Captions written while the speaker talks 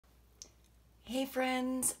Hey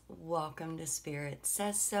friends, welcome to Spirit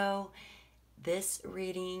Says So. This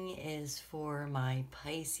reading is for my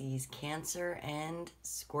Pisces, Cancer, and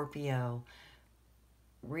Scorpio.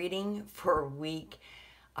 Reading for week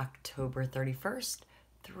October 31st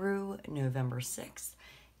through November 6th.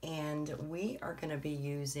 And we are going to be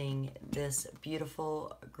using this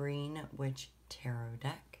beautiful Green Witch Tarot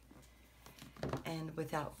deck. And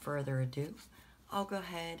without further ado, I'll go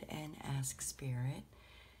ahead and ask Spirit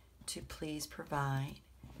to please provide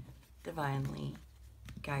divinely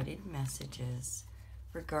guided messages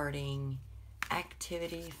regarding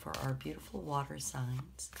activity for our beautiful water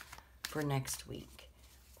signs for next week,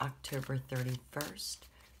 October 31st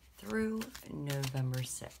through November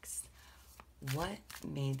 6th. What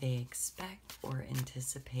may they expect or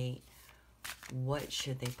anticipate? What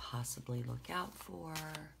should they possibly look out for?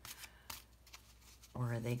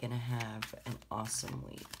 Or are they going to have an awesome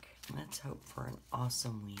week? Let's hope for an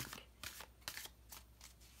awesome week.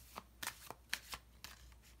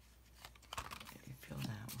 Okay, you feel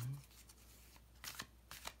that one.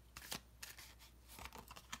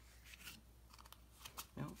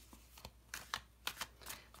 Nope.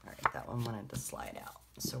 All right, that one wanted to slide out.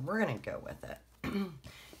 So we're going to go with it.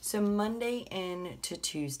 So Monday into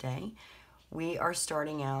Tuesday, we are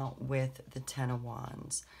starting out with the Ten of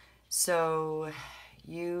Wands. So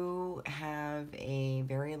you have a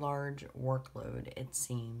very large workload, it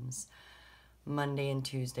seems. Monday and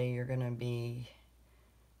Tuesday, you're going to be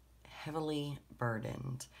heavily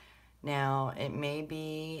burdened. Now, it may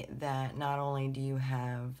be that not only do you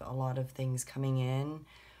have a lot of things coming in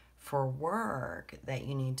for work that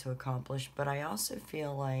you need to accomplish, but I also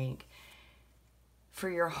feel like for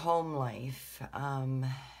your home life, and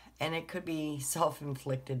it could be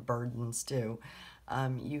self-inflicted burdens too.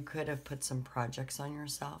 You could have put some projects on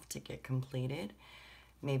yourself to get completed,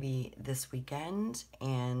 maybe this weekend,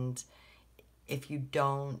 and if you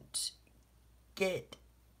don't get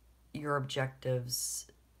your objectives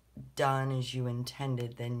done as you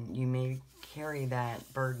intended, then you may carry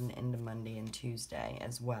that burden into Monday and Tuesday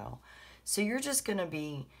as well. So you're just going to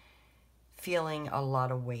be feeling a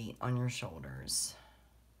lot of weight on your shoulders.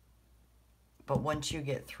 But once you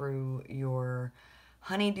get through your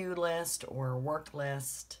honey-do list or work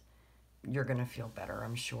list, you're going to feel better,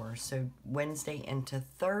 I'm sure. So Wednesday into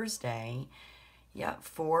Thursday, yeah,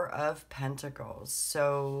 Four of Pentacles.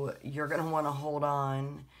 So you're going to want to hold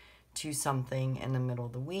on to something in the middle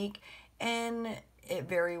of the week. And it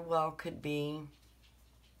very well could be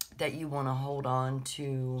that you want to hold on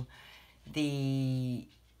to the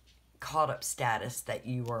caught up status that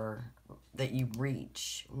you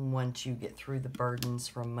reach once you get through the burdens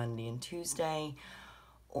from Monday and Tuesday.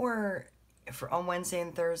 Or on Wednesday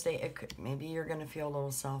and Thursday, maybe you're going to feel a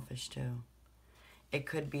little selfish too. It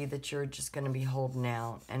could be that you're just going to be holding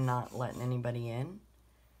out and not letting anybody in.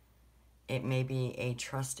 It may be a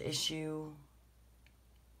trust issue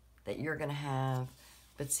that you're going to have,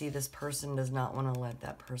 but see, this person does not want to let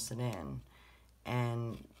that person in.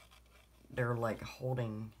 And they're like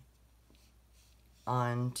holding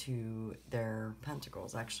on to their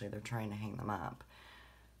pentacles. Actually, they're trying to hang them up.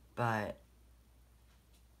 But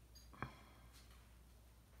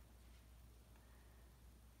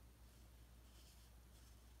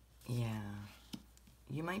yeah,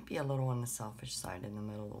 you might be a little on the selfish side in the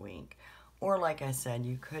middle of the week. Or like I said,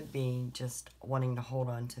 you could be just wanting to hold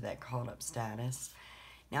on to that caught up status.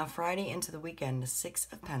 Now, Friday into the weekend, the Six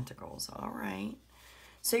of Pentacles. All right.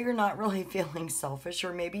 So you're not really feeling selfish,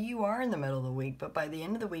 or maybe you are in the middle of the week, but by the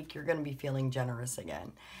end of the week, you're going to be feeling generous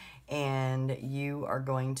again. And you are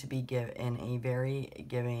going to be in a very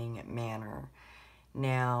giving manner.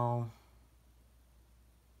 Now,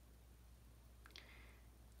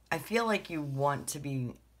 I feel like you want to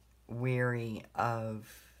be wary of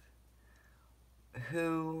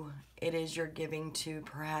who it is you're giving to,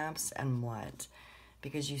 perhaps, and what.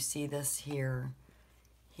 Because you see this here.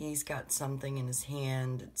 He's got something in his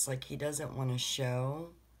hand. It's like he doesn't want to show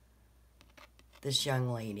this young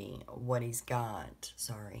lady what he's got.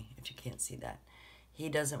 Sorry if you can't see that. He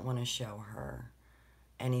doesn't want to show her.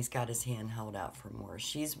 And he's got his hand held out for more.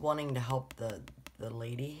 She's wanting to help the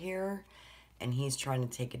lady here. And he's trying to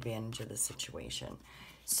take advantage of the situation.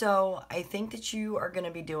 So I think that you are going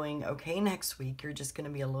to be doing okay next week. You're just going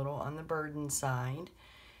to be a little on the burden side.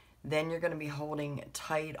 Then you're going to be holding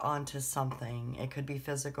tight onto something. It could be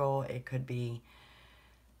physical. It could be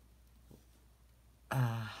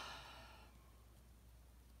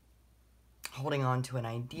holding on to an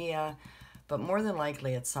idea. But more than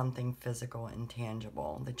likely, it's something physical and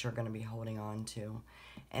tangible that you're going to be holding on to.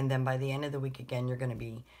 And then by the end of the week, again, you're going to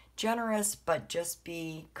be generous, but just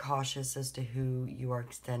be cautious as to who you are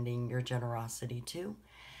extending your generosity to.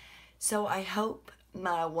 So I hope,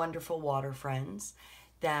 my wonderful water friends,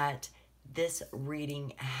 that this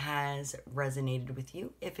reading has resonated with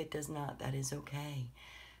you. If it does not, that is okay.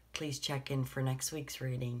 Please check in for next week's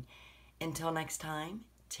reading. Until next time,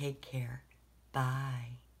 take care.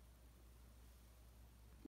 Bye.